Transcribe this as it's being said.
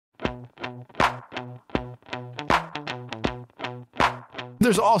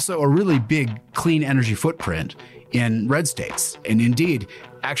There's also a really big clean energy footprint in red states. And indeed,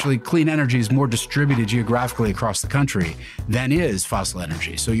 actually, clean energy is more distributed geographically across the country than is fossil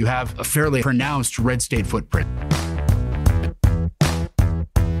energy. So you have a fairly pronounced red state footprint.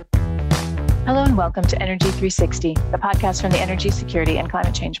 Hello and welcome to Energy 360, the podcast from the Energy Security and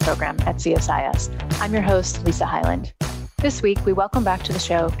Climate Change Program at CSIS. I'm your host, Lisa Hyland. This week, we welcome back to the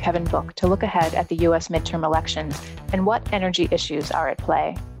show Kevin Book to look ahead at the U.S. midterm elections and what energy issues are at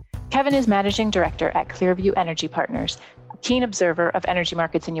play. Kevin is Managing Director at Clearview Energy Partners, a keen observer of energy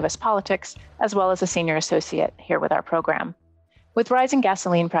markets in U.S. politics, as well as a senior associate here with our program. With rising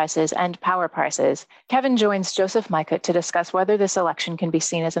gasoline prices and power prices, Kevin joins Joseph Mikut to discuss whether this election can be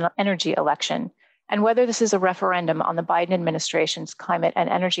seen as an energy election and whether this is a referendum on the Biden administration's climate and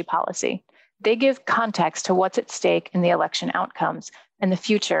energy policy. They give context to what's at stake in the election outcomes and the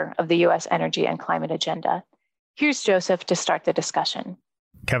future of the U.S. energy and climate agenda. Here's Joseph to start the discussion.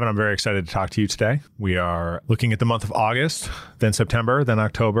 Kevin, I'm very excited to talk to you today. We are looking at the month of August, then September, then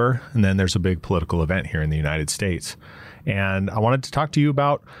October, and then there's a big political event here in the United States. And I wanted to talk to you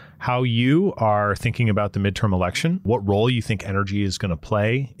about how you are thinking about the midterm election, what role you think energy is going to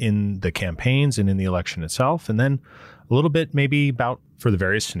play in the campaigns and in the election itself, and then a little bit maybe about, for the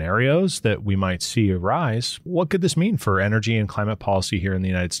various scenarios that we might see arise, what could this mean for energy and climate policy here in the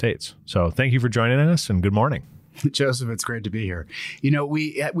United States? So thank you for joining us and good morning. Joseph, it's great to be here. You know,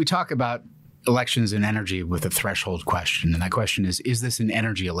 we talk about elections and energy with a threshold question. And that question is this an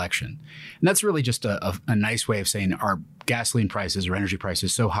energy election? And that's really just a nice way of saying, are gasoline prices or energy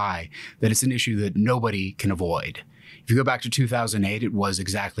prices so high that it's an issue that nobody can avoid? If you go back to 2008, it was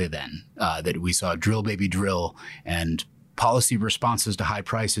exactly then that we saw drill baby drill and policy responses to high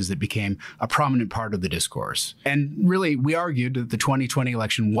prices that became a prominent part of the discourse. And really, we argued that the 2020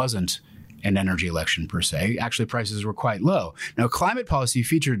 election wasn't an energy election per se. Actually, prices were quite low. Now, climate policy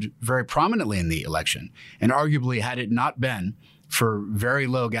featured very prominently in the election, and arguably had it not been for very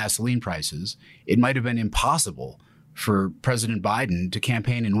low gasoline prices, it might have been impossible for President Biden to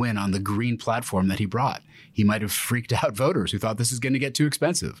campaign and win on the green platform that he brought. He might have freaked out voters who thought this is going to get too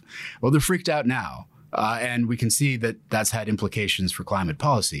expensive. Well, they're freaked out now. And we can see that that's had implications for climate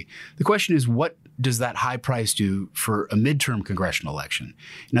policy. The question is, what does that high price do for a midterm congressional election?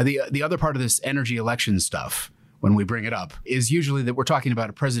 Now, the other part of this energy election stuff, when we bring it up, is usually that we're talking about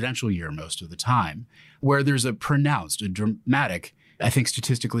a presidential year most of the time, where there's a pronounced, a dramatic, I think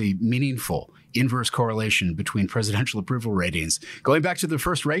statistically meaningful inverse correlation between presidential approval ratings going back to the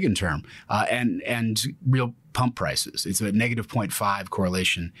first Reagan term and real pump prices. It's a negative 0.5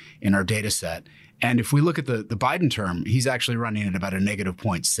 correlation in our data set. And if we look at the Biden term, he's actually running at about a negative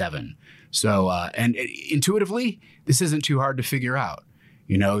 0.7. So, and intuitively, this isn't too hard to figure out.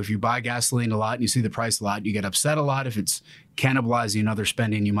 You know, if you buy gasoline a lot and you see the price a lot, you get upset a lot if it's cannibalizing other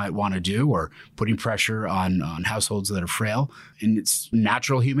spending you might want to do or putting pressure on households that are frail. And it's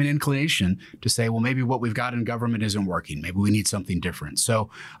natural human inclination to say, well, maybe what we've got in government isn't working. Maybe we need something different. So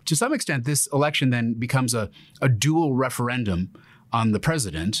to some extent, this election then becomes a dual referendum on the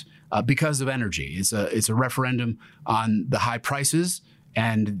president because of energy. It's a referendum on the high prices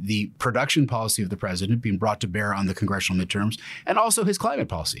and the production policy of the president being brought to bear on the congressional midterms, and also his climate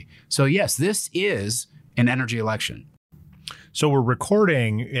policy. So yes, this is an energy election. So we're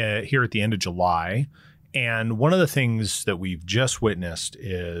recording here at the end of July. And one of the things that we've just witnessed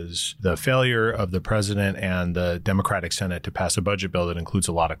is the failure of the president and the Democratic Senate to pass a budget bill that includes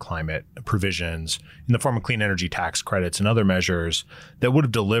a lot of climate provisions in the form of clean energy tax credits and other measures that would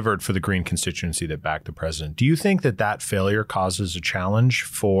have delivered for the green constituency that backed the president. Do you think that that failure causes a challenge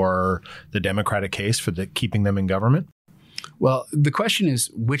for the Democratic case for keeping them in government? Well, the question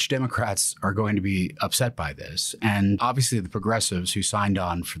is which Democrats are going to be upset by this. And obviously the progressives who signed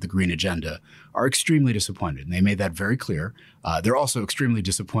on for the green agenda are extremely disappointed. And they made that very clear. They're also extremely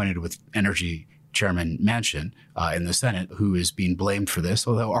disappointed with Energy Chairman Manchin in the Senate, who is being blamed for this,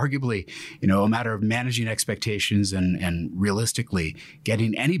 although arguably, you know, a matter of managing expectations and realistically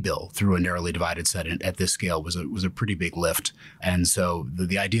getting any bill through a narrowly divided Senate at this scale was a pretty big lift. And so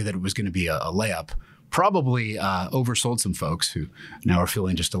the idea that it was going to be a layup probably oversold some folks who now are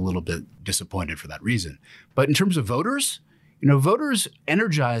feeling just a little bit disappointed for that reason. But in terms of voters, you know, voters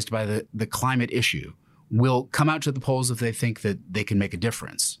energized by the climate issue will come out to the polls if they think that they can make a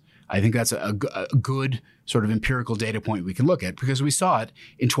difference. I think that's a good sort of empirical data point we can look at because we saw it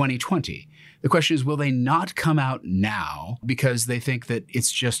in 2020. The question is, will they not come out now because they think that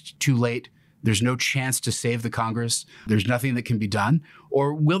it's just too late There's no chance to save the Congress. There's nothing that can be done.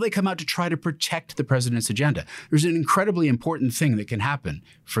 Or will they come out to try to protect the president's agenda? There's an incredibly important thing that can happen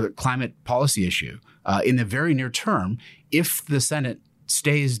for the climate policy issue in the very near term if the Senate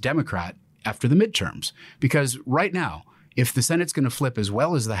stays Democrat after the midterms. Because right now, if the Senate's going to flip as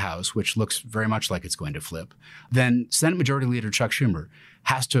well as the House, which looks very much like it's going to flip, then Senate Majority Leader Chuck Schumer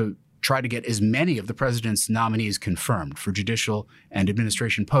has to try to get as many of the president's nominees confirmed for judicial and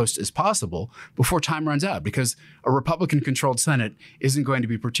administration posts as possible before time runs out, because a Republican-controlled Senate isn't going to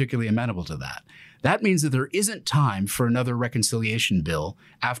be particularly amenable to that. That means that there isn't time for another reconciliation bill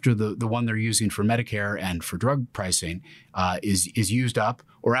after the one they're using for Medicare and for drug pricing is used up,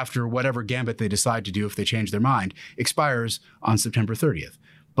 or after whatever gambit they decide to do if they change their mind expires on September 30th.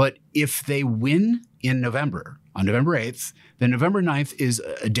 But if they win in November, on November 8th, then November 9th is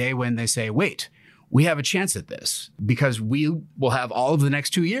a day when they say, wait, we have a chance at this because we will have all of the next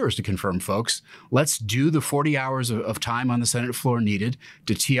 2 years to confirm, folks. Let's do the 40 hours of time on the Senate floor needed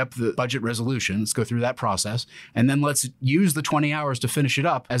to tee up the budget resolution. Let's go through that process. And then let's use the 20 hours to finish it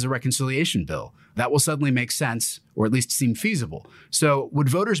up as a reconciliation bill. That will suddenly make sense, or at least seem feasible. So would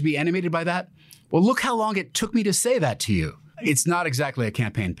voters be animated by that? Well, look how long it took me to say that to you. It's not exactly a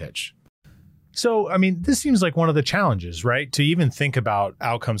campaign pitch. So, I mean, this seems like one of the challenges, right? To even think about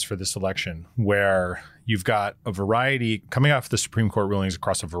outcomes for this election where you've got a variety coming off the Supreme Court rulings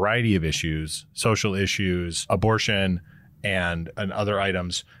across a variety of issues, social issues, abortion, and other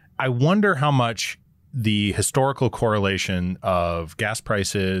items. I wonder how much the historical correlation of gas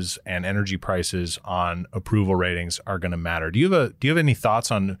prices and energy prices on approval ratings are going to matter. Do you have any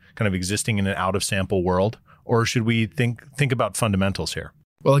thoughts on kind of existing in an out of sample world, or should we think about fundamentals here?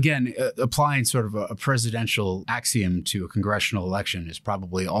 Well, again, applying sort of a presidential axiom to a congressional election is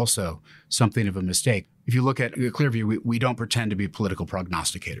probably also something of a mistake. If you look at Clearview, we don't pretend to be political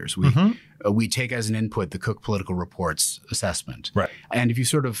prognosticators. We take as an input the Cook Political Report's assessment. Right. And if you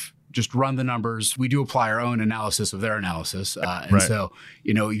sort of just run the numbers, we do apply our own analysis of their analysis. Right. So,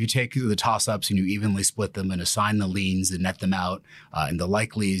 you take the toss-ups and you evenly split them and assign the leans and net them out and the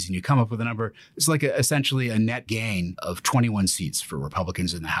likelies, and you come up with a number. It's like essentially a net gain of 21 seats for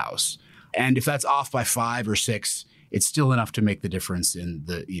Republicans in the House. And if that's off by 5 or 6, it's still enough to make the difference in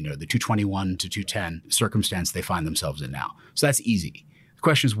the 221 to 210 circumstance they find themselves in now. So that's easy. The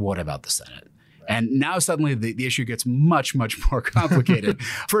question is, what about the Senate? And now suddenly the issue gets much, much more complicated.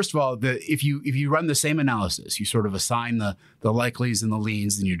 First of all, if you run the same analysis, you sort of assign the likelies and the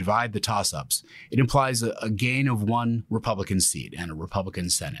leans, and you divide the toss-ups, it implies a gain of 1 Republican seat and a Republican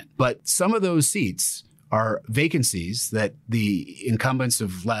Senate. But some of those seats are vacancies that the incumbents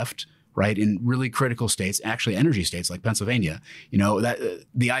have left, right, in really critical states, actually energy states like Pennsylvania. That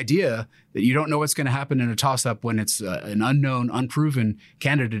the idea that you don't know what's going to happen in a toss-up when it's an unknown, unproven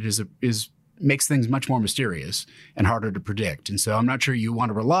candidate is makes things much more mysterious and harder to predict. And so I'm not sure you want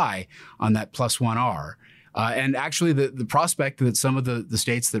to rely on that +1R. And actually, the prospect that some of the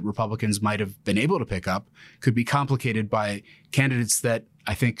states that Republicans might have been able to pick up could be complicated by candidates that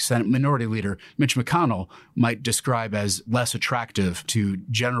I think Senate Minority Leader Mitch McConnell might describe as less attractive to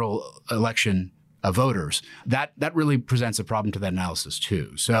general election voters. That really presents a problem to that analysis,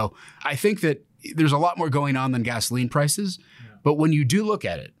 too. So I think that there's a lot more going on than gasoline prices. But when you do look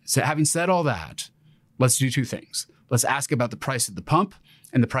at it, so having said all that, let's do 2 things. Let's ask about the price at the pump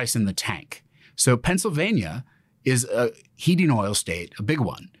and the price in the tank. So Pennsylvania is a heating oil state, a big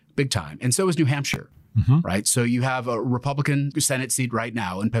one, big time. And so is New Hampshire, right? So you have a Republican Senate seat right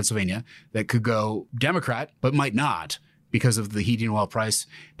now in Pennsylvania that could go Democrat, but might not because of the heating oil price.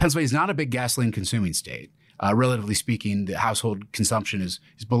 Pennsylvania is not a big gasoline consuming state. Relatively speaking, the household consumption is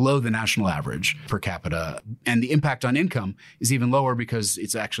below the national average per capita. And the impact on income is even lower because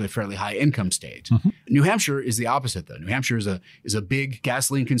it's actually a fairly high income state. New Hampshire is the opposite, though. New Hampshire is a big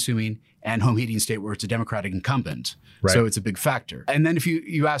gasoline consuming and home heating state where it's a Democratic incumbent. Right. So it's a big factor. And then if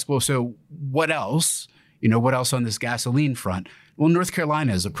you ask, well, so what else? What else on this gasoline front? Well, North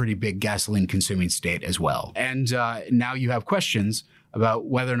Carolina is a pretty big gasoline consuming state as well. And now you have questions about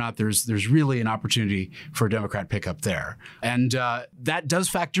whether or not there's really an opportunity for a Democrat pickup there. And that does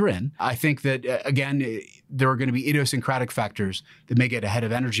factor in. I think that, again, there are going to be idiosyncratic factors that may get ahead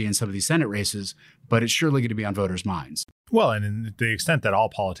of energy in some of these Senate races, but it's surely going to be on voters' minds. Well, and to the extent that all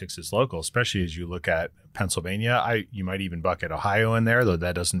politics is local, especially as you look at Pennsylvania, you might even bucket Ohio in there, though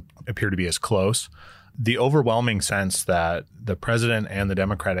that doesn't appear to be as close. The overwhelming sense that the president and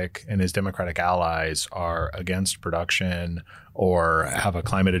his Democratic allies are against production or have a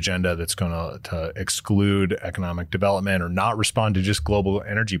climate agenda that's going to exclude economic development or not respond to just global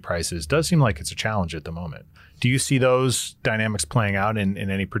energy prices does seem like it's a challenge at the moment. Do you see those dynamics playing out in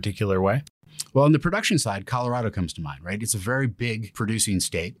any particular way? Well, on the production side, Colorado comes to mind, right? It's a very big producing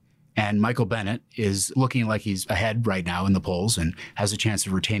state. And Michael Bennet is looking like he's ahead right now in the polls and has a chance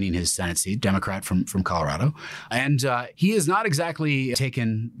of retaining his Senate seat, Democrat from Colorado. And he has not exactly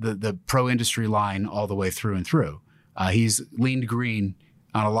taken the pro-industry line all the way through and through. He's leaned green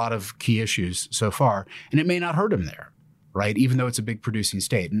on a lot of key issues so far, and it may not hurt him there, right? Even though it's a big producing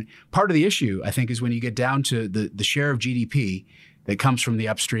state. And part of the issue, I think, is when you get down to the share of GDP that comes from the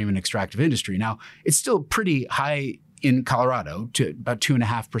upstream and extractive industry. Now, it's still pretty high in Colorado, to about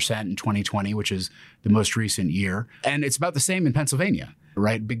 2.5% in 2020, which is the most recent year. And it's about the same in Pennsylvania,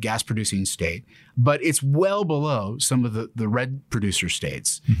 right? Big gas producing state. But it's well below some of the red producer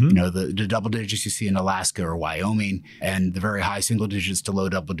states, the double digits you see in Alaska or Wyoming, and the very high single digits to low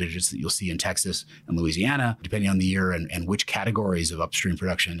double digits that you'll see in Texas and Louisiana, depending on the year and which categories of upstream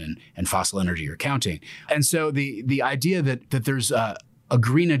production and fossil energy you're counting. And so the idea that there's a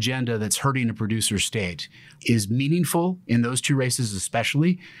green agenda that's hurting a producer state is meaningful in those two races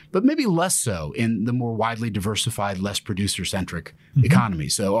especially, but maybe less so in the more widely diversified, less producer-centric economy.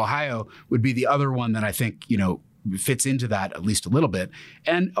 So Ohio would be the other one that I think, fits into that at least a little bit.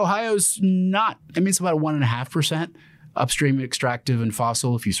 And Ohio's not, it's about 1.5% upstream, extractive, and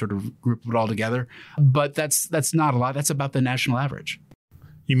fossil if you sort of group it all together. But that's not a lot. That's about the national average.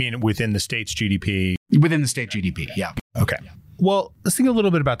 You mean within the state's GDP? Within the state GDP, yeah. Okay. Well, let's think a little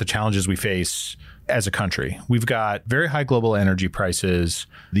bit about the challenges we face as a country. We've got very high global energy prices.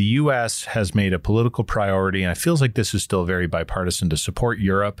 The U.S. has made a political priority, and it feels like this is still very bipartisan, to support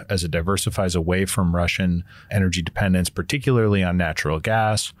Europe as it diversifies away from Russian energy dependence, particularly on natural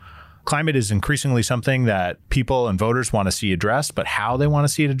gas. Climate is increasingly something that people and voters want to see addressed, but how they want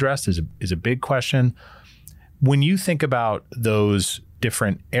to see it addressed is a big question. When you think about those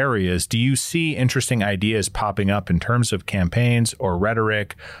different areas, do you see interesting ideas popping up in terms of campaigns or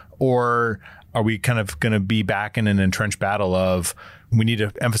rhetoric, or are we kind of going to be back in an entrenched battle of we need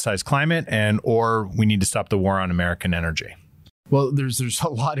to emphasize climate or we need to stop the war on American energy? Well, there's a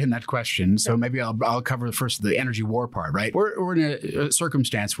lot in that question. So maybe I'll cover first the energy war part, right? We're in a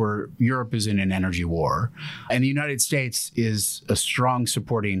circumstance where Europe is in an energy war, and the United States is a strong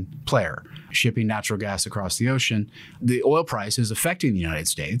supporting player, shipping natural gas across the ocean. The oil price is affecting the United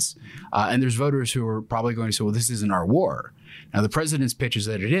States, and there's voters who are probably going to say, well, this isn't our war. Now, the president's pitch is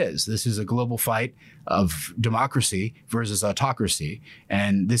that it is. This is a global fight of democracy versus autocracy,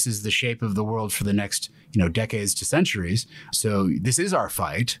 and this is the shape of the world for the next, decades to centuries. So this is our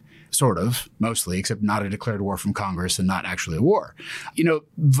fight, sort of, mostly, except not a declared war from Congress and not actually a war.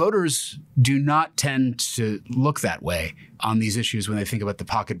 Voters do not tend to look that way on these issues when they think about the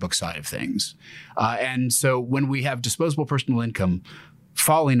pocketbook side of things. And so when we have disposable personal income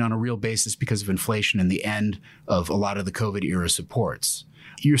falling on a real basis because of inflation and the end of a lot of the COVID era supports,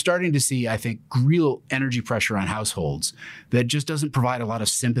 you're starting to see, I think, real energy pressure on households that just doesn't provide a lot of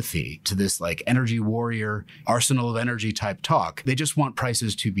sympathy to this like energy warrior, arsenal of energy type talk. They just want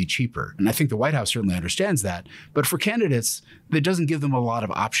prices to be cheaper. And I think the White House certainly understands that. But for candidates, that doesn't give them a lot of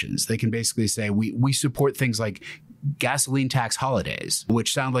options. They can basically say, we support things like gasoline tax holidays,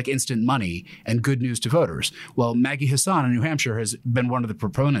 which sound like instant money and good news to voters. Well, Maggie Hassan in New Hampshire has been one of the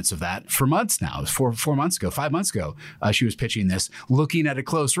proponents of that for months now. 5 months ago, she was pitching this, looking at a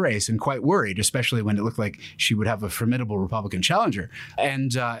close race and quite worried, especially when it looked like she would have a formidable Republican challenger.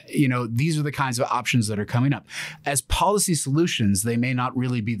 And, these are the kinds of options that are coming up. As policy solutions, they may not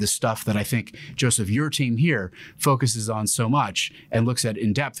really be the stuff that I think, Joseph, your team here focuses on so much and looks at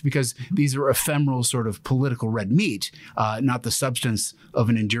in depth, because these are ephemeral sort of political red meat, not the substance of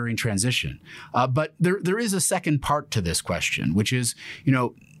an enduring transition. But there is a second part to this question, which is,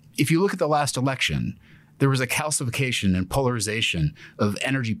 if you look at the last election, there was a calcification and polarization of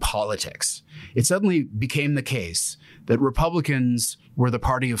energy politics. It suddenly became the case that Republicans were the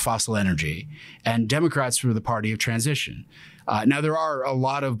party of fossil energy and Democrats were the party of transition. Now, there are a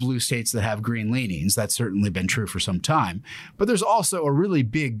lot of blue states that have green leanings. That's certainly been true for some time. But there's also a really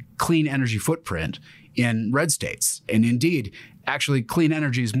big clean energy footprint in red states. And indeed, actually, clean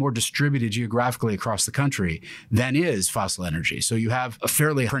energy is more distributed geographically across the country than is fossil energy. So you have a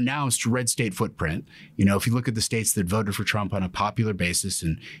fairly pronounced red state footprint. If you look at the states that voted for Trump on a popular basis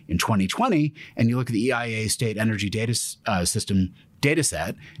in 2020, and you look at the EIA state energy data system data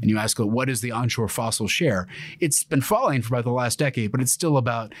set, and you ask, what is the onshore fossil share? It's been falling for about the last decade, but it's still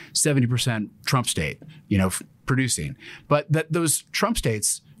about 70% Trump state, producing. But those Trump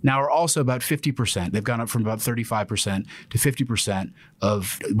states now are also about 50%. They've gone up from about 35% to 50%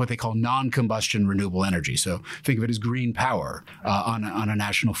 of what they call non-combustion renewable energy. So think of it as green power on a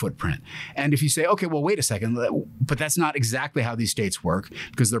national footprint. And if you say, okay, well, wait a second, but that's not exactly how these states work,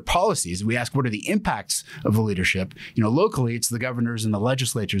 because their policies, we ask what are the impacts of the leadership? Locally, it's the governors and the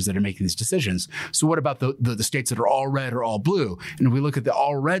legislatures that are making these decisions. So what about the states that are all red or all blue? And if we look at the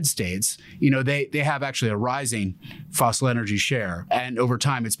all red states, they have actually a rising fossil energy share. And over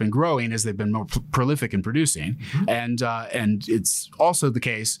time, it's been growing as they've been more prolific in producing. Mm-hmm. And it's also the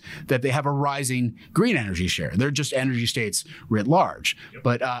case that they have a rising green energy share. They're just energy states writ large. Yep.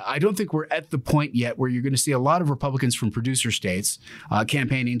 But I don't think we're at the point yet where you're going to see a lot of Republicans from producer states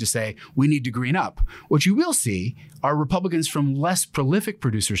campaigning to say, we need to green up. What you will see are Republicans from less prolific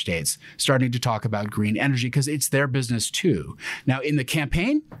producer states starting to talk about green energy because it's their business too. Now, in the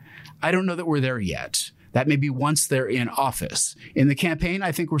campaign, I don't know that we're there yet. That may be once they're in office. In the campaign,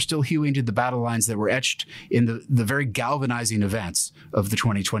 I think we're still hewing to the battle lines that were etched in the very galvanizing events of the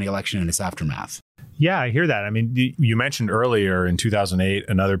 2020 election and its aftermath. Yeah, I hear that. I mean, you mentioned earlier in 2008,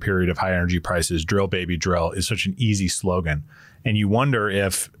 another period of high energy prices, drill, baby, drill is such an easy slogan. And you wonder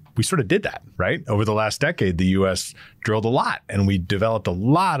if we sort of did that, right? Over the last decade, the U.S. drilled a lot and we developed a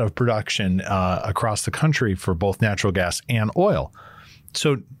lot of production across the country for both natural gas and oil.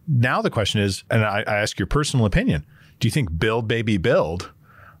 So now the question is, and I ask your personal opinion, do you think build, baby, build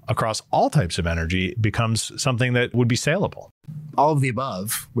across all types of energy becomes something that would be saleable? All of the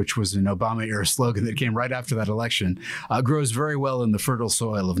above, which was an Obama-era slogan that came right after that election, grows very well in the fertile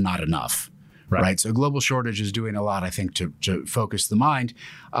soil of not enough. Right. So global shortage is doing a lot, I think, to focus the mind.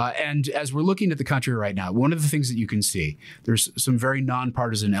 And as we're looking at the country right now, one of the things that you can see, there's some very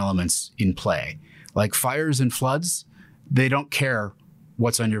nonpartisan elements in play. Like fires and floods, they don't care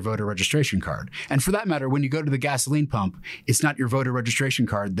what's on your voter registration card. And for that matter, when you go to the gasoline pump, it's not your voter registration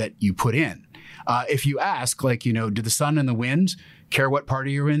card that you put in. If you ask, do the sun and the wind care what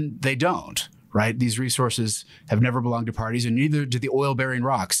party you're in? They don't. Right? These resources have never belonged to parties, and neither do the oil-bearing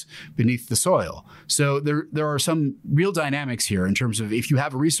rocks beneath the soil. So there are some real dynamics here in terms of if you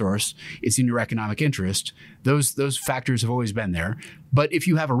have a resource, it's in your economic interest. Those factors have always been there. But if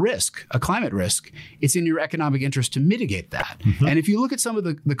you have a risk, a climate risk, it's in your economic interest to mitigate that. Mm-hmm. And if you look at some of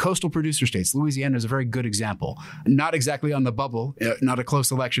the coastal producer states, Louisiana is a very good example. Not exactly on the bubble, not a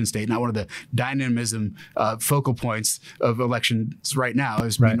close election state, not one of the dynamism focal points of elections right now.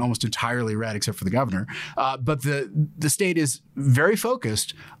 It's been almost entirely red except for the governor. But the state is very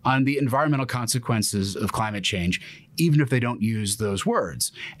focused on the environmental consequences of climate change, even if they don't use those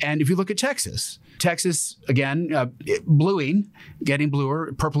words. And if you look at Texas, again, bluing, getting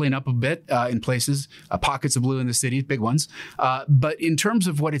bluer, purpling up a bit in places, pockets of blue in the cities, big ones. But in terms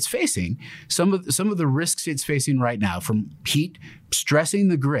of what it's facing, some of the risks it's facing right now, from heat stressing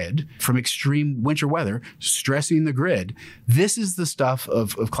the grid, from extreme winter weather stressing the grid, this is the stuff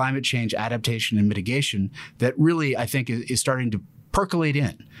of climate change adaptation and mitigation that really, I think, is starting to percolate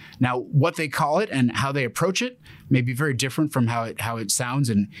in. Now, what they call it and how they approach it may be very different from how it sounds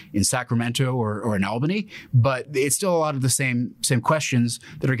in Sacramento or in Albany, but it's still a lot of the same questions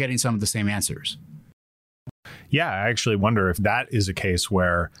that are getting some of the same answers. Yeah, I actually wonder if that is a case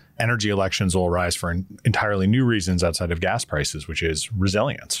where energy elections will arise for entirely new reasons outside of gas prices, which is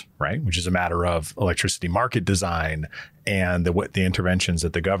resilience, right? Which is a matter of electricity market design and the interventions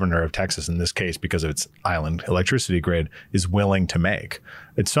that the governor of Texas, in this case, because of its island electricity grid, is willing to make.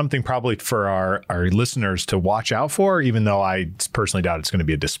 It's something probably for our listeners to watch out for, even though I personally doubt it's going to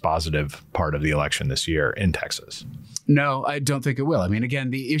be a dispositive part of the election this year in Texas. No, I don't think it will. I mean, again,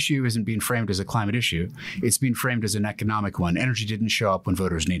 the issue isn't being framed as a climate issue. It's being framed as an economic one. Energy didn't show up when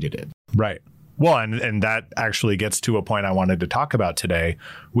voters needed it. Right. Well, and that actually gets to a point I wanted to talk about today,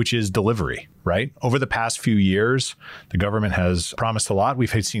 which is delivery, right? Over the past few years, the government has promised a lot.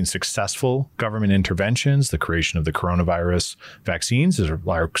 We've seen successful government interventions. The creation of the coronavirus vaccines is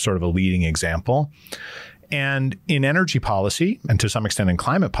sort of a leading example. And in energy policy, and to some extent in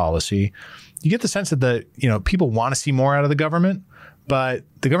climate policy, you get the sense that people want to see more out of the government, but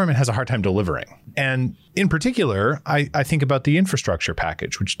the government has a hard time delivering. And in particular, I think about the infrastructure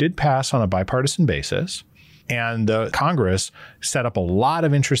package, which did pass on a bipartisan basis. And the Congress set up a lot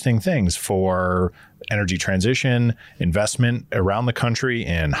of interesting things for energy transition, investment around the country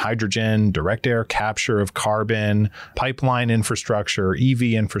in hydrogen, direct air capture of carbon, pipeline infrastructure, EV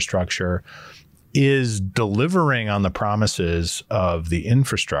infrastructure. Is delivering on the promises of the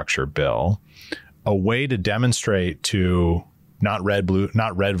infrastructure bill a way to demonstrate to not red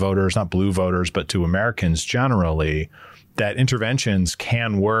voters, not blue voters, but to Americans generally, that interventions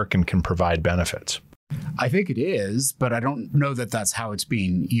can work and can provide benefits? I think it is, but I don't know that that's how it's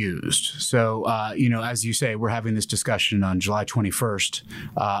being used. So, as you say, we're having this discussion on July 21st.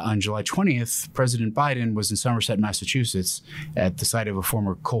 On July 20th, President Biden was in Somerset, Massachusetts, at the site of a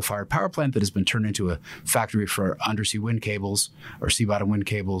former coal-fired power plant that has been turned into a factory for undersea wind cables or sea-bottom wind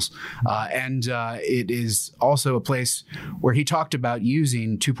cables. And it is also a place where he talked about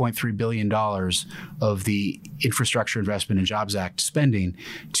using $2.3 billion of the Infrastructure Investment and Jobs Act spending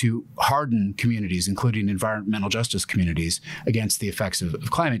to harden communities, including environmental justice communities, against the effects of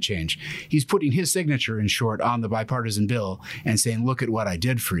climate change. He's putting his signature, in short, on the bipartisan bill and saying, look at what I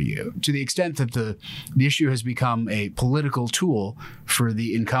did for you. To the extent that the issue has become a political tool for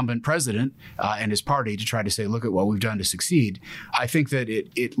the incumbent president and his party to try to say, look at what we've done to succeed, I think that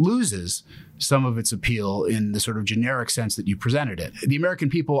it loses some of its appeal in the sort of generic sense that you presented it. The American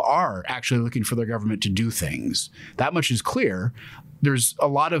people are actually looking for their government to do things. That much is clear. There's a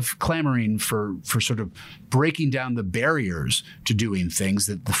lot of clamoring for sort of breaking down the barriers to doing things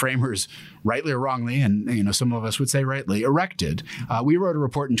that the framers, rightly or wrongly, and some of us would say rightly, erected. We wrote a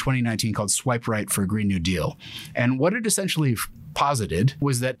report in 2019 called Swipe Right for a Green New Deal. And what it essentially posited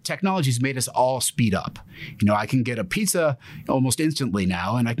was that technology's made us all speed up. I can get a pizza almost instantly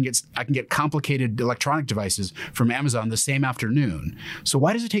now, and I can get complicated electronic devices from Amazon the same afternoon. So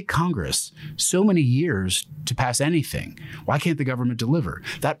why does it take Congress so many years to pass anything? Why can't the government deliver?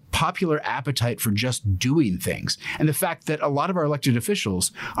 That popular appetite for just doing things, and the fact that a lot of our elected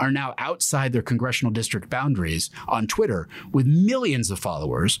officials are now outside their congressional district boundaries on Twitter with millions of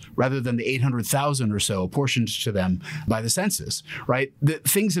followers rather than the 800,000 or so apportioned to them by the census. Right?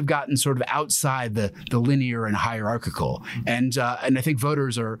 Things have gotten sort of outside the linear and hierarchical. And I think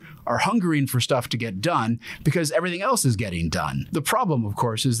voters are hungering for stuff to get done because everything else is getting done. The problem, of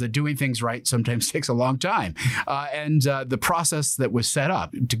course, is that doing things right sometimes takes a long time. And the process that was set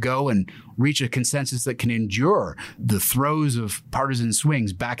up to go and reach a consensus that can endure the throes of partisan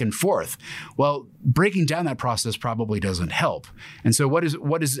swings back and forth, well, breaking down that process probably doesn't help. And so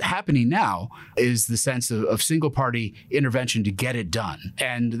what is happening now is the sense of single-party intervention to get it done.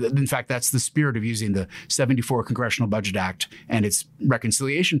 And in fact, that's the spirit of using the 74 Congressional Budget Act and its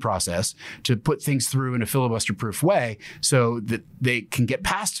reconciliation process to put things through in a filibuster-proof way so that they can get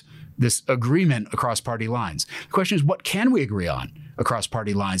past this agreement across party lines. The question is, what can we agree on across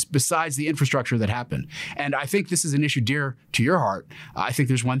party lines besides the infrastructure that happened? And I think this is an issue dear to your heart. I think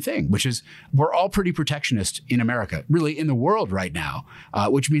there's one thing, which is we're all pretty protectionist in America, really in the world right now,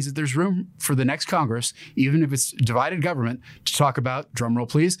 which means that there's room for the next Congress, even if it's divided government, to talk about, drumroll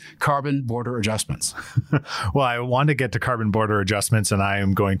please, carbon border adjustments. Well, I want to get to carbon border adjustments, and I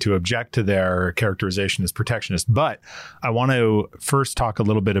am going to object to their characterization as protectionist. But I want to first talk a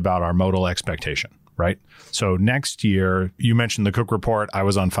little bit about our modal expectation. Right. So next year, you mentioned the Cook Report. I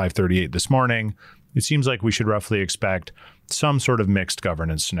was on 538 this morning. It seems like we should roughly expect some sort of mixed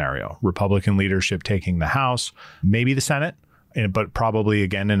governance scenario. Republican leadership taking the House, maybe the Senate, but probably,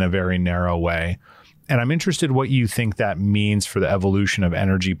 again, in a very narrow way. And I'm interested what you think that means for the evolution of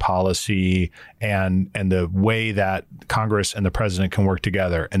energy policy and the way that Congress and the president can work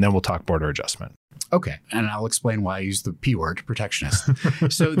together. And then we'll talk border adjustment. Okay, and I'll explain why I use the P word, protectionist.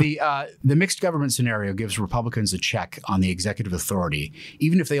 So the mixed government scenario gives Republicans a check on the executive authority,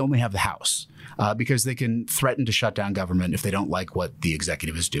 even if they only have the House, because they can threaten to shut down government if they don't like what the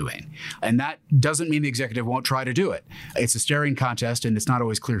executive is doing. And that doesn't mean the executive won't try to do it. It's a staring contest, and it's not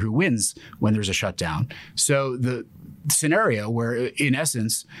always clear who wins when there's a shutdown. So the scenario where, in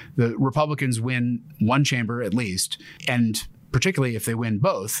essence, the Republicans win one chamber at least, and particularly if they win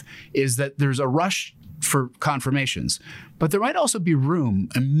both, is that there's a rush for confirmations. But there might also be room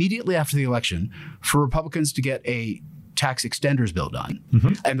immediately after the election for Republicans to get a tax extenders bill done.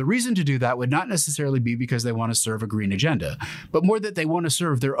 Mm-hmm. And the reason to do that would not necessarily be because they want to serve a green agenda, but more that they want to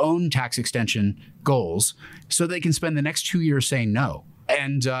serve their own tax extension goals so they can spend the next 2 years saying no.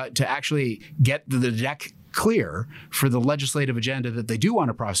 And to actually get the deck clear for the legislative agenda that they do want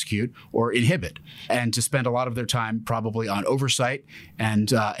to prosecute or inhibit, and to spend a lot of their time probably on oversight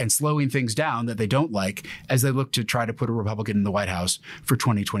and slowing things down that they don't like as they look to try to put a Republican in the White House for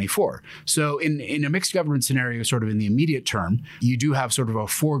 2024. So in a mixed government scenario, sort of in the immediate term, you do have sort of a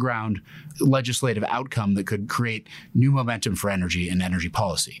foreground legislative outcome that could create new momentum for energy and energy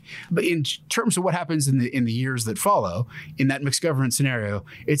policy. But in terms of what happens in the years that follow, in that mixed government scenario,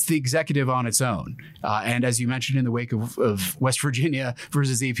 it's the executive on its own. And as you mentioned, in the wake of West Virginia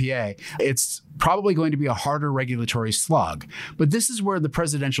versus EPA, it's probably going to be a harder regulatory slog. But this is where the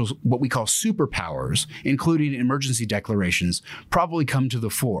presidential, what we call superpowers, including emergency declarations, probably come to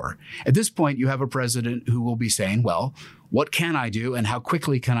the fore. At this point, you have a president who will be saying, well, what can I do and how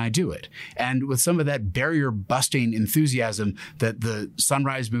quickly can I do it? And with some of that barrier busting enthusiasm that the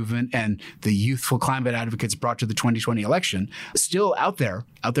Sunrise Movement and the youthful climate advocates brought to the 2020 election, still out there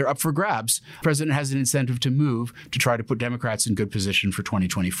up for grabs, the president has an incentive to move to try to put Democrats in good position for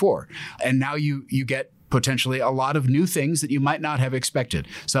 2024. And now you get potentially a lot of new things that you might not have expected,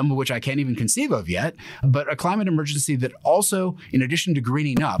 some of which I can't even conceive of yet, but a climate emergency that also, in addition to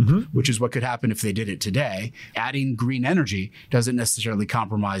greening up, which is what could happen if they did it today, adding green energy doesn't necessarily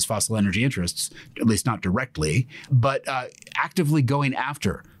compromise fossil energy interests, at least not directly, but actively going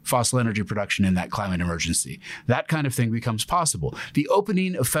after fossil energy production in that climate emergency. That kind of thing becomes possible. The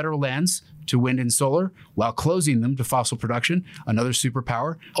opening of federal lands to wind and solar while closing them to fossil production, another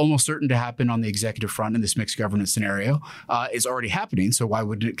superpower, almost certain to happen on the executive front in this mixed governance scenario, is already happening. So why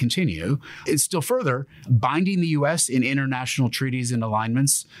wouldn't it continue? It's still further binding the U.S. in international treaties and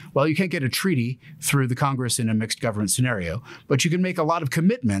alignments. Well, you can't get a treaty through the Congress in a mixed governance scenario, but you can make a lot of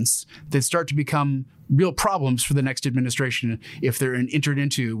commitments that start to become real problems for the next administration if they're entered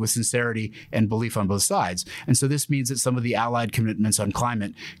into with sincerity and belief on both sides. And so this means that some of the allied commitments on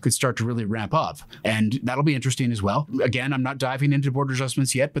climate could start to really ramp up. And that'll be interesting as well. Again, I'm not diving into border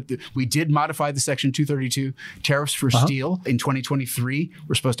adjustments yet, but we did modify the Section 232 tariffs for steel in 2023.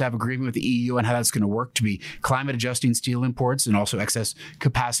 We're supposed to have agreement with the EU on how that's going to work to be climate adjusting steel imports and also excess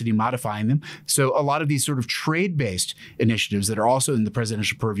capacity modifying them. So a lot of these sort of trade-based initiatives that are also in the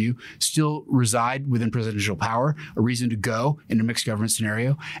presidential purview still reside within presidential power, a reason to go in a mixed government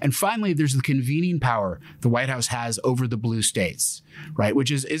scenario. And finally, there's the convening power the White House has over the blue states, right? Which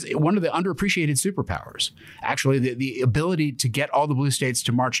is one of the underappreciated superpowers. Actually, the ability to get all the blue states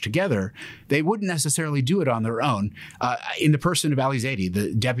to march together, they wouldn't necessarily do it on their own. In the person of Ali Zaidi,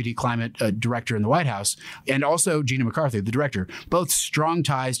 the deputy climate director in the White House, and also Gina McCarthy, the director, both strong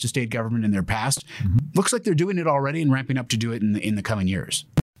ties to state government in their past. Looks like they're doing it already and ramping up to do it in the coming years.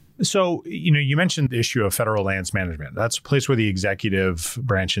 So, you mentioned the issue of federal lands management. That's a place where the executive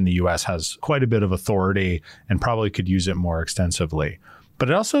branch in the U.S. has quite a bit of authority and probably could use it more extensively.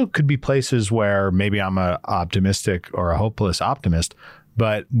 But it also could be places where maybe I'm an optimistic or a hopeless optimist,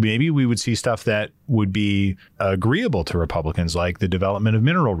 but maybe we would see stuff that would be agreeable to Republicans, like the development of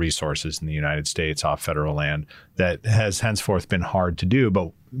mineral resources in the United States off federal land that has henceforth been hard to do.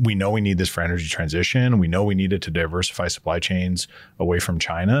 But we know we need this for energy transition. We know we need it to diversify supply chains away from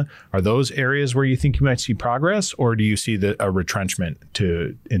China. Are those areas where you think you might see progress, or do you see a retrenchment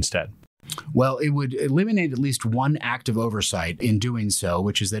instead? Well, it would eliminate at least one act of oversight in doing so,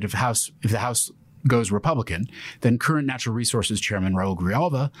 which is that if the House goes Republican, then current Natural Resources Chairman Raul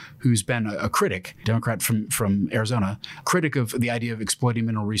Grijalva, who's been a critic, Democrat from Arizona, critic of the idea of exploiting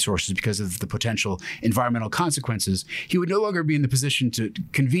mineral resources because of the potential environmental consequences, he would no longer be in the position to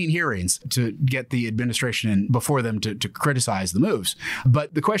convene hearings to get the administration in before them to criticize the moves.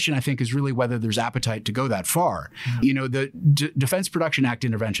 But the question, I think, is really whether there's appetite to go that far. The Defense Production Act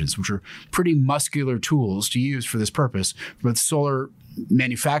interventions, which are pretty muscular tools to use for this purpose, with solar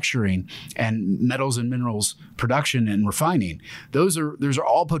manufacturing and metals and minerals production and refining. Those are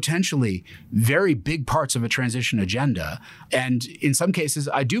all potentially very big parts of a transition agenda. And in some cases,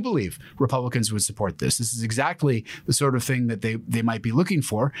 I do believe Republicans would support this. This is exactly the sort of thing that they might be looking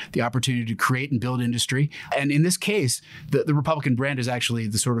for, the opportunity to create and build industry. And in this case, the Republican brand is actually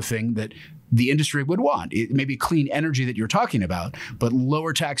the sort of thing that the industry would want. It may be clean energy that you're talking about, but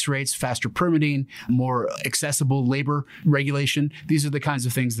lower tax rates, faster permitting, more accessible labor regulation. These are the kinds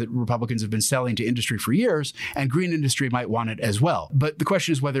of things that Republicans have been selling to industry for years, and green industry might want it as well. But the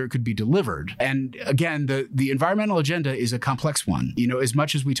question is whether it could be delivered. And again, the environmental agenda is a complex one. As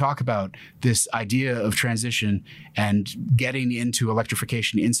much as we talk about this idea of transition and getting into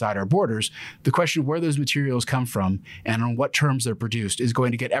electrification inside our borders, the question of where those materials come from and on what terms they're produced is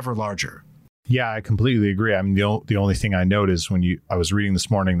going to get ever larger. Yeah, I completely agree. I mean, the only thing I note is I was reading this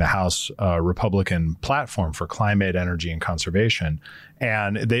morning the House Republican platform for climate, energy, and conservation,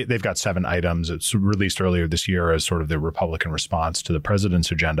 and they've got 7 items. It's released earlier this year as sort of the Republican response to the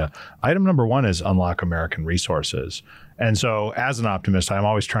president's agenda. Item number 1 is unlock American resources. And so as an optimist, I'm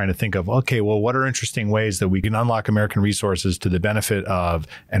always trying to think of, okay, well, what are interesting ways that we can unlock American resources to the benefit of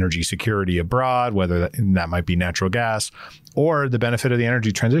energy security abroad, whether that might be natural gas, or the benefit of the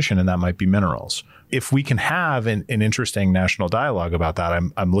energy transition, and that might be minerals. If we can have an interesting national dialogue about that,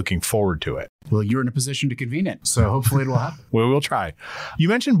 I'm looking forward to it. Well, you're in a position to convene it, so hopefully it will happen. We will try. You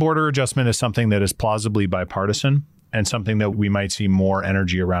mentioned border adjustment as something that is plausibly bipartisan and something that we might see more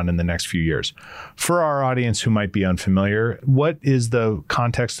energy around in the next few years. For our audience who might be unfamiliar, what is the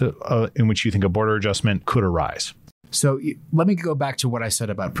context in which you think a border adjustment could arise? So let me go back to what I said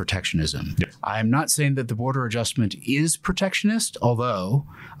about protectionism. Yes. I'm not saying that the border adjustment is protectionist, although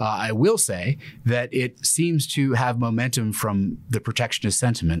I will say that it seems to have momentum from the protectionist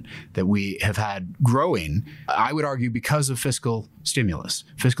sentiment that we have had growing, I would argue, because of fiscal stimulus,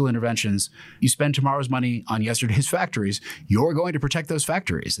 fiscal interventions. You spend tomorrow's money on yesterday's factories, you're going to protect those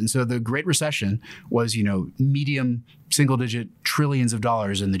factories. And so the Great Recession was, medium single-digit trillions of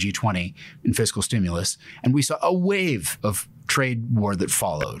dollars in the G20 in fiscal stimulus. And we saw a wave of trade war that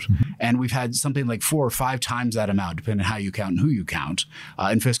followed. Mm-hmm. And we've had something like 4 or 5 times that amount, depending on how you count and who you count,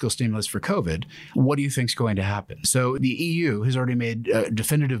 in fiscal stimulus for COVID. What do you think is going to happen? So the EU has already made a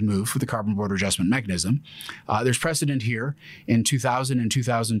definitive move for the carbon border adjustment mechanism. There's precedent here. In 2000 and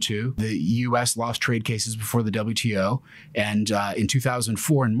 2002, the U.S. lost trade cases before the WTO. And in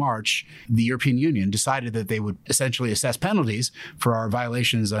 2004, in March, the European Union decided that they would essentially assess penalties for our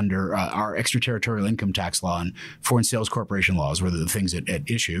violations under our extraterritorial income tax law and foreign sales corporation laws were the things at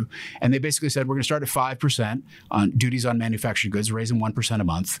issue. And they basically said, we're going to start at 5% on duties on manufactured goods, raising 1% a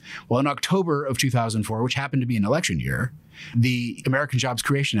month. Well, in October of 2004, which happened to be an election year, the American Jobs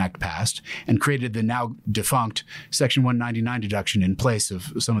Creation Act passed and created the now defunct Section 199 deduction in place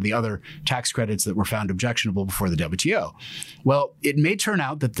of some of the other tax credits that were found objectionable before the WTO. Well, it may turn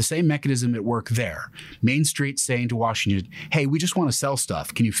out that the same mechanism at work there, Main Street saying to Washington, hey, we just want to sell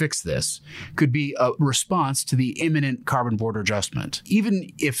stuff, can you fix this, could be a response to the imminent carbon border adjustment. Even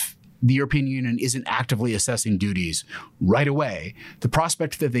if the European Union isn't actively assessing duties right away, the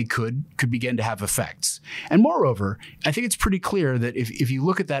prospect that they could begin to have effects. And moreover, I think it's pretty clear that if you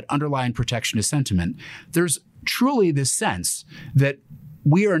look at that underlying protectionist sentiment, there's truly this sense that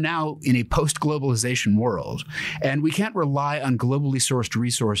we are now in a post-globalization world, and we can't rely on globally sourced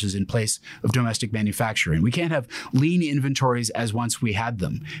resources in place of domestic manufacturing. We can't have lean inventories as once we had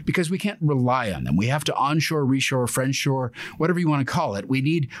them because we can't rely on them. We have to onshore, reshore, friendshore, whatever you want to call it. We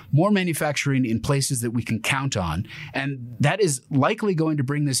need more manufacturing in places that we can count on, and that is likely going to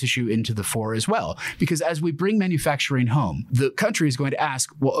bring this issue into the fore as well. Because as we bring manufacturing home, the country is going to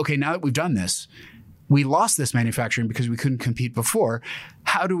ask, well, okay, now that we've done this, we lost this manufacturing because we couldn't compete before.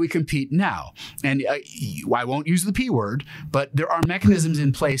 How do we compete now? And I won't use the P word, but there are mechanisms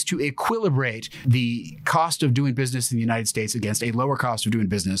in place to equilibrate the cost of doing business in the United States against a lower cost of doing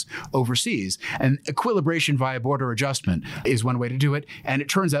business overseas. And equilibration via border adjustment is one way to do it. And it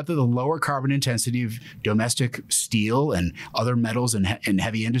turns out that the lower carbon intensity of domestic steel and other metals and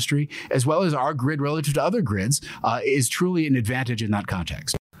heavy industry, as well as our grid relative to other grids, is truly an advantage in that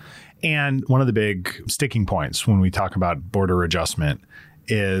context. And one of the big sticking points when we talk about border adjustment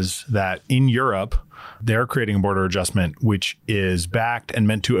is that in Europe, they're creating a border adjustment which is backed and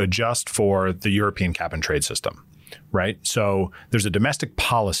meant to adjust for the European cap and trade system, right? So there's a domestic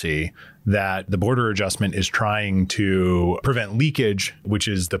policy that the border adjustment is trying to prevent leakage, which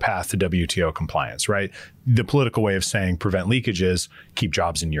is the path to WTO compliance, right? The political way of saying prevent leakage is keep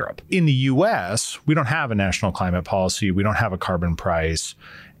jobs in Europe. In the US, we don't have a national climate policy. We don't have a carbon price.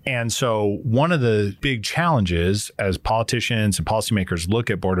 And so one of the big challenges as politicians and policymakers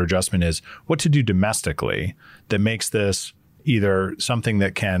look at border adjustment is what to do domestically that makes this either something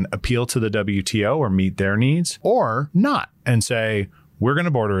that can appeal to the WTO or meet their needs or not and say, we're going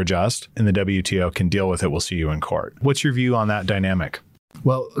to border adjust and the WTO can deal with it. We'll see you in court. What's your view on that dynamic?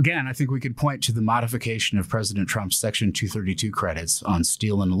 Well, again, I think we could point to the modification of President Trump's Section 232 credits on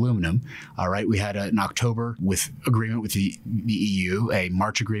steel and aluminum. All right, we had an October with agreement with the EU, a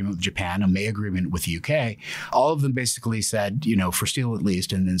March agreement with Japan, a May agreement with the UK. All of them basically said, for steel at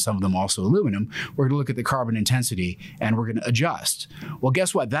least, and then some of them also aluminum, we're going to look at the carbon intensity and we're going to adjust. Well,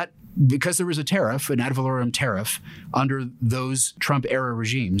 guess what? Because there was a tariff, an ad valorem tariff, under those Trump-era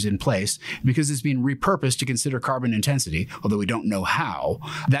regimes in place, because it's being repurposed to consider carbon intensity, although we don't know how,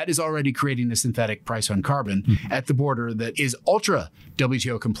 that is already creating a synthetic price on carbon at the border that is ultra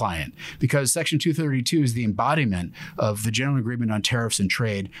WTO compliant, because Section 232 is the embodiment of the General Agreement on Tariffs and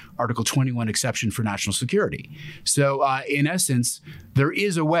Trade, Article 21 exception for national security. So in essence, there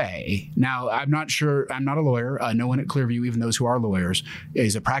is a way. Now, I'm not sure, I'm not a lawyer. No one at Clearview, even those who are lawyers,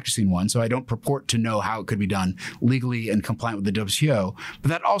 is a practicing one. So I don't purport to know how it could be done legally and compliant with the WTO. But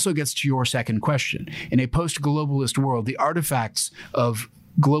that also gets to your second question. In a post-globalist world, the artifacts of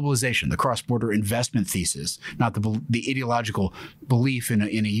globalization, the cross-border investment thesis, not the ideological belief in a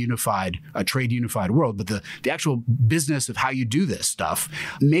unified, trade unified world, but the actual business of how you do this stuff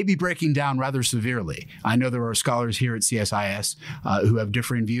may be breaking down rather severely. I know there are scholars here at CSIS who have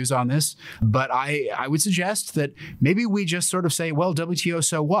differing views on this, but I would suggest that maybe we just sort of say, well, WTO,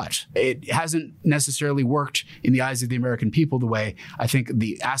 so what? It hasn't necessarily worked in the eyes of the American people the way I think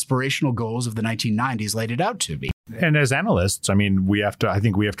the aspirational goals of the 1990s laid it out to be. And as analysts, I think we have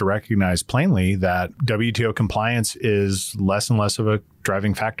to recognize plainly that WTO compliance is less and less of a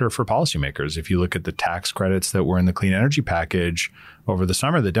driving factor for policymakers. If you look at the tax credits that were in the clean energy package over the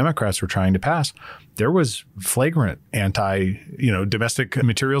summer, the Democrats were trying to pass, there was flagrant domestic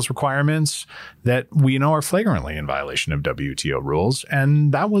materials requirements that we know are flagrantly in violation of WTO rules.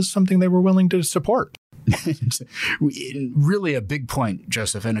 And that was something they were willing to support. Really a big point,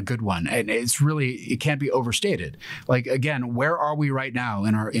 Joseph, and a good one. And it can't be overstated. Like, again, where are we right now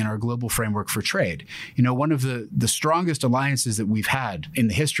in our global framework for trade? One of the strongest alliances that we've had in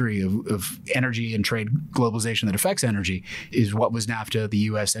the history of energy and trade globalization that affects energy is what was NAFTA, the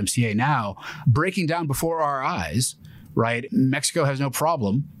USMCA, now breaking down before our eyes. Right? Mexico has no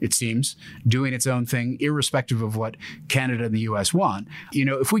problem, it seems, doing its own thing, irrespective of what Canada and the U.S. want.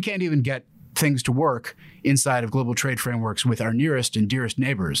 If we can't even get things to work inside of global trade frameworks with our nearest and dearest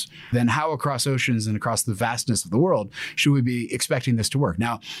neighbors, then how across oceans and across the vastness of the world should we be expecting this to work?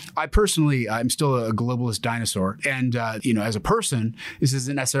 Now, I'm still a globalist dinosaur. And, as a person, this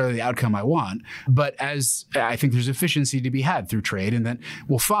isn't necessarily the outcome I want. But as I think there's efficiency to be had through trade, and then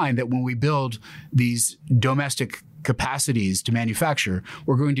we'll find that when we build these domestic capacities to manufacture,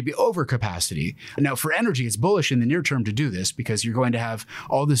 we're going to be over capacity. Now, for energy, it's bullish in the near term to do this because you're going to have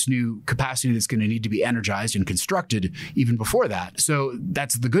all this new capacity that's going to need to be energized and constructed even before that. So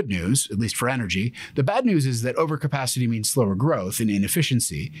that's the good news, at least for energy. The bad news is that overcapacity means slower growth and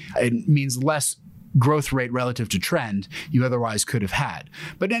inefficiency. It means less growth rate relative to trend you otherwise could have had.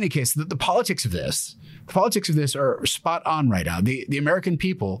 But in any case, the politics of this are spot on right now. The American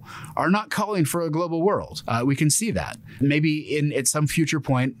people are not calling for a global world. We can see that. Maybe at some future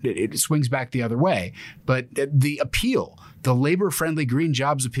point, it swings back the other way. But the appeal, the labor-friendly green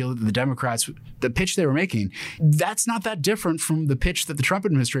jobs appeal that the Democrats, the pitch they were making, that's not that different from the pitch that the Trump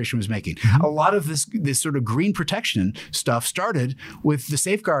administration was making. Mm-hmm. A lot of this sort of green protection stuff started with the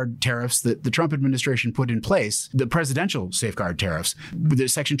safeguard tariffs that the Trump administration put in place, the presidential safeguard tariffs, the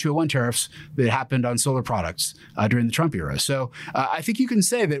Section 201 tariffs that happened on solar products during the Trump era. So I think you can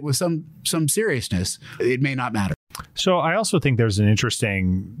say that with some seriousness, it may not matter. So I also think there's an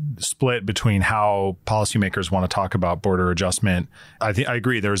interesting split between how policymakers want to talk about border adjustment. I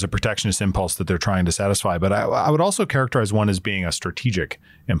agree there's a protectionist impulse that they're trying to satisfy, but I would also characterize one as being a strategic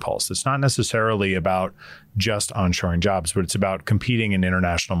impulse. It's not necessarily about just onshoring jobs, but it's about competing in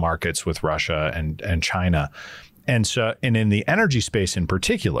international markets with Russia and China. And in the energy space in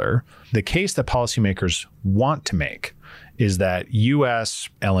particular, the case that policymakers want to make is that U.S.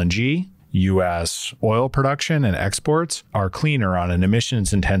 LNG, U.S. oil production and exports are cleaner on an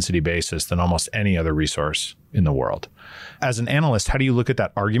emissions intensity basis than almost any other resource in the world. As an analyst, how do you look at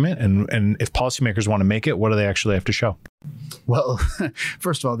that argument? And if policymakers want to make it, what do they actually have to show? Well,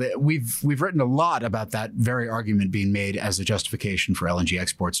 first of all, we've written a lot about that very argument being made as a justification for LNG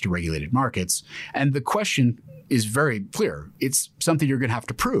exports to regulated markets. And the question is very clear. It's something you're going to have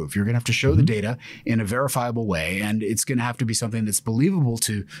to prove. You're going to have to show the data in a verifiable way, and it's going to have to be something that's believable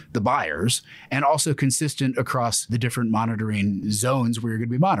to the buyers and also consistent across the different monitoring zones where you're going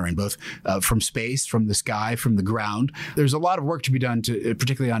to be monitoring, both from space, from the sky, from the ground. There's a lot of work to be done,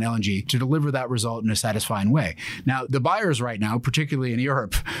 particularly on LNG, to deliver that result in a satisfying way. Now, the buyers right now, particularly in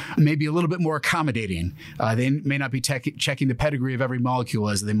Europe, may be a little bit more accommodating. They may not be checking the pedigree of every molecule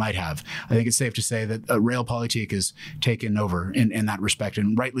as they might have. I think it's safe to say that realpolitik is taken over in that respect,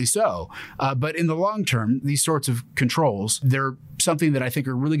 and rightly so. But in the long term, these sorts of controls, they're something that I think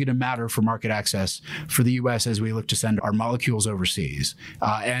are really going to matter for market access for the U.S. as we look to send our molecules overseas.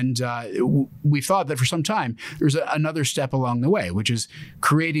 We've thought that for some time, there's another step along the way, which is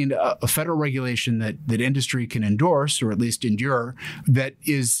creating a federal regulation that industry can endorse, or at least endure, that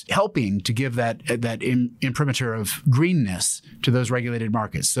is helping to give that imprimatur of greenness to those regulated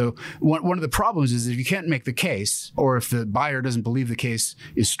markets. So one of the problems is if you can't make the case, or if the buyer doesn't believe the case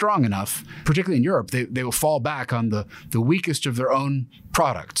is strong enough, particularly in Europe, they will fall back on the weakest of their own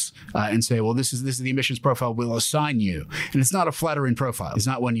products and say, well, this is the emissions profile we'll assign you, and it's not a flattering profile. It's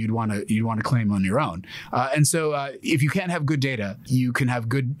not one you'd want to claim on your own. And so if you can't have good data, you can have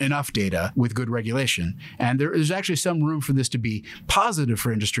good enough data with good regulation. And there's actually some room for this to be positive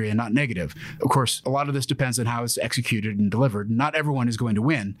for industry and not negative. Of course, a lot of this depends on how it's executed and delivered. Not everyone is going to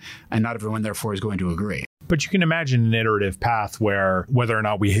win, and not everyone, therefore, is going to agree. But you can imagine an iterative path where whether or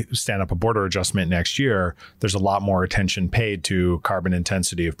not we stand up a border adjustment next year, there's a lot more attention paid to carbon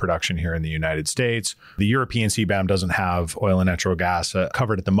intensity of production here in the United States. The European CBAM doesn't have oil and natural gas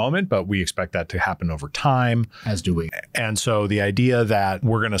covered at the moment, but we expect that to happen over time. As do we. And so the idea that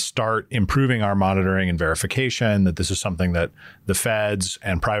we're going to start improving our monitoring and verification, that this is something that the feds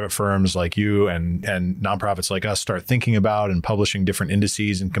and private firms like you and nonprofits like us start thinking about and publishing different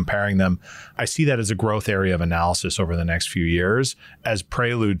indices and comparing them, I see that as a growth area of analysis over the next few years as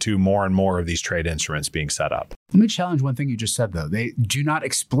prelude to more and more of these trade instruments being set up. Let me challenge one thing you just said, though. They do not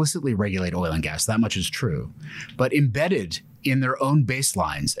explicitly regulate oil and gas. That much is true. But embedded in their own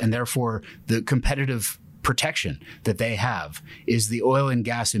baselines, and therefore the competitive protection that they have, is the oil and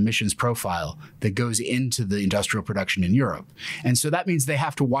gas emissions profile that goes into the industrial production in Europe. And so that means they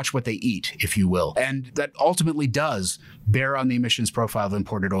have to watch what they eat, if you will. And that ultimately does bear on the emissions profile of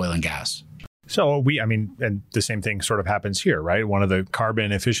imported oil and gas. So and the same thing sort of happens here, right? One of the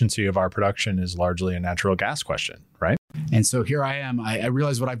carbon efficiency of our production is largely a natural gas question, right? And so here I am. I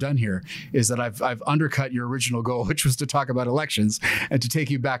realize what I've done here is that I've undercut your original goal, which was to talk about elections and to take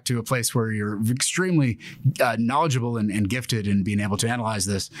you back to a place where you're extremely knowledgeable and gifted in being able to analyze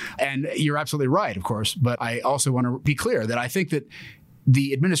this. And you're absolutely right, of course. But I also want to be clear that I think that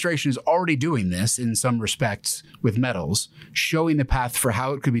the administration is already doing this in some respects with metals, showing the path for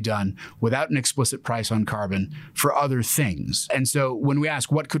how it could be done without an explicit price on carbon for other things. And so when we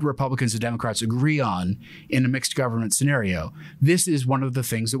ask what could Republicans and Democrats agree on in a mixed government scenario, this is one of the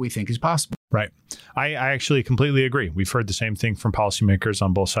things that we think is possible. Right. I actually completely agree. We've heard the same thing from policymakers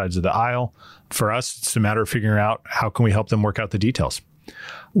on both sides of the aisle. For us, it's a matter of figuring out how can we help them work out the details.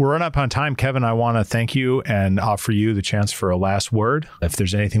 We're running up on time. Kevin, I want to thank you and offer you the chance for a last word. If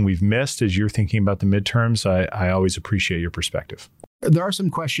there's anything we've missed as you're thinking about the midterms, I always appreciate your perspective. There are some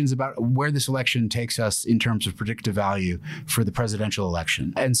questions about where this election takes us in terms of predictive value for the presidential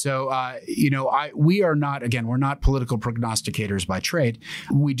election. And so, we are not, again, we're not political prognosticators by trade.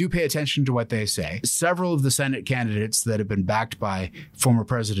 We do pay attention to what they say. Several of the Senate candidates that have been backed by former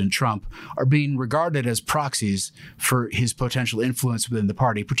President Trump are being regarded as proxies for his potential influence within the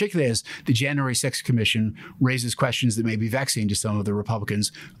party, particularly as the January 6th Commission raises questions that may be vexing to some of the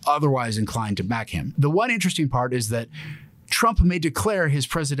Republicans otherwise inclined to back him. The one interesting part is that Trump may declare his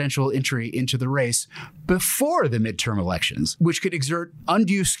presidential entry into the race before the midterm elections, which could exert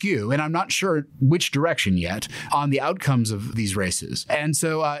undue skew, and I'm not sure which direction yet, on the outcomes of these races. And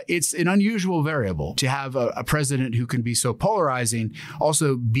so it's an unusual variable to have a president who can be so polarizing,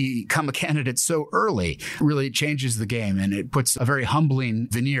 also become a candidate so early, really changes the game, and it puts a very humbling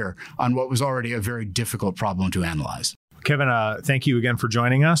veneer on what was already a very difficult problem to analyze. Kevin, thank you again for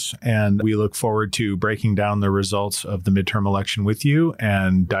joining us, and we look forward to breaking down the results of the midterm election with you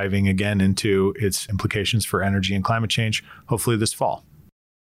and diving again into its implications for energy and climate change, hopefully this fall.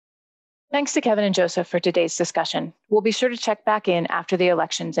 Thanks to Kevin and Joseph for today's discussion. We'll be sure to check back in after the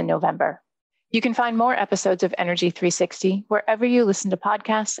elections in November. You can find more episodes of Energy 360 wherever you listen to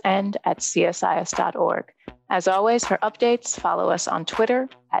podcasts and at csis.org. As always, for updates, follow us on Twitter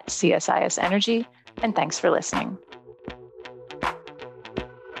 @CSIS Energy, and thanks for listening.